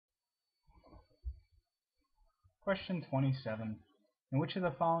Question 27. In which of the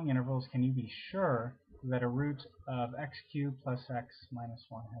following intervals can you be sure that a root of x cubed plus x minus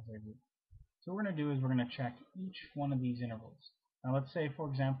 1 has a root? So what we're going to do is we're going to check each one of these intervals. Now let's say, for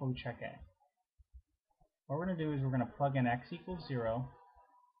example, we check A. What we're going to do is we're going to plug in x equals 0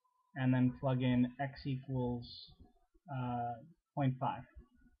 and then plug in x equals 0.5.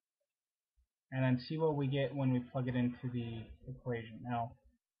 And then see what we get when we plug it into the equation. Now,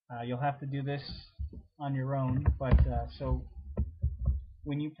 you'll have to do this on your own, but so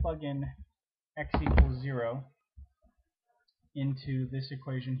when you plug in x equals 0 into this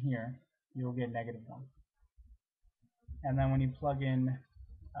equation here, you'll get -1. And then when you plug in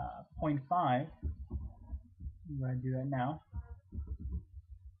 0.5, I'm going to do that now,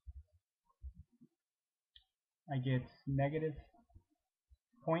 I get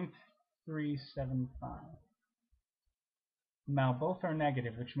 -0.375. Now both are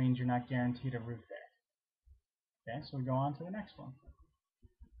negative, which means you're not guaranteed a root there. Okay, so we go on to the next one.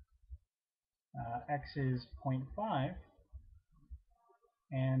 X is 0.5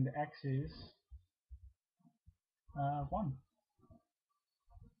 and x is 1.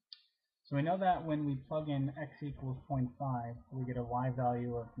 So we know that when we plug in x equals 0.5, we get a y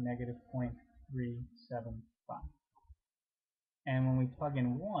value of -0.375. And when we plug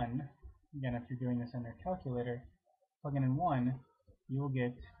in 1, again, if you're doing this on your calculator, plugging in 1, you will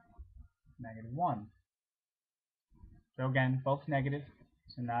get -1. So again, both negative,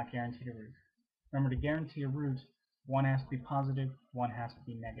 so not guaranteed a root. Remember, to guarantee a root, one has to be positive, one has to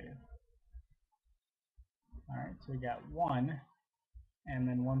be negative. Alright, so we got 1 and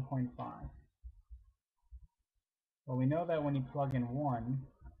then 1.5. Well, we know that when you plug in 1,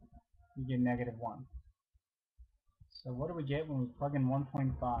 you get -1. So what do we get when we plug in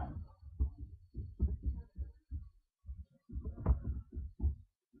 1.5?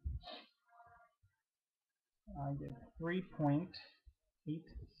 I get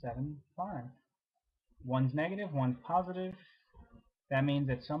 3.875. One's negative, one's positive. That means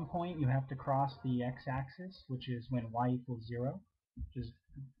at some point you have to cross the x-axis, which is when y equals 0, which is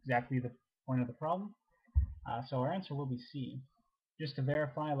exactly the point of the problem. So our answer will be C. Just to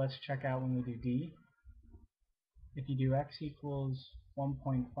verify, let's check out when we do D. If you do x equals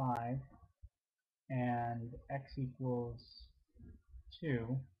 1.5 and x equals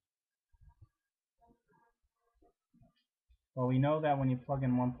 2, well, we know that when you plug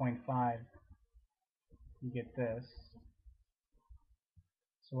in 1.5, you get this.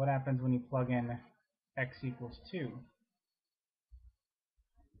 So what happens when you plug in x equals 2?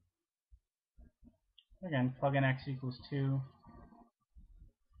 Again, plug in x equals 2.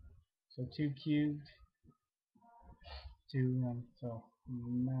 So 2 cubed, 2, and so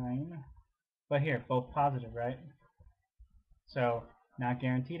 9. But here, both positive, right? So not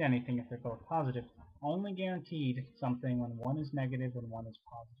guaranteed anything if they're both positive. Only guaranteed something when one is negative and one is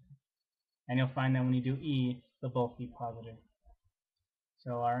positive. And you'll find that when you do E, they'll both be positive.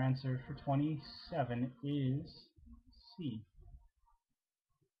 So our answer for 27 is C.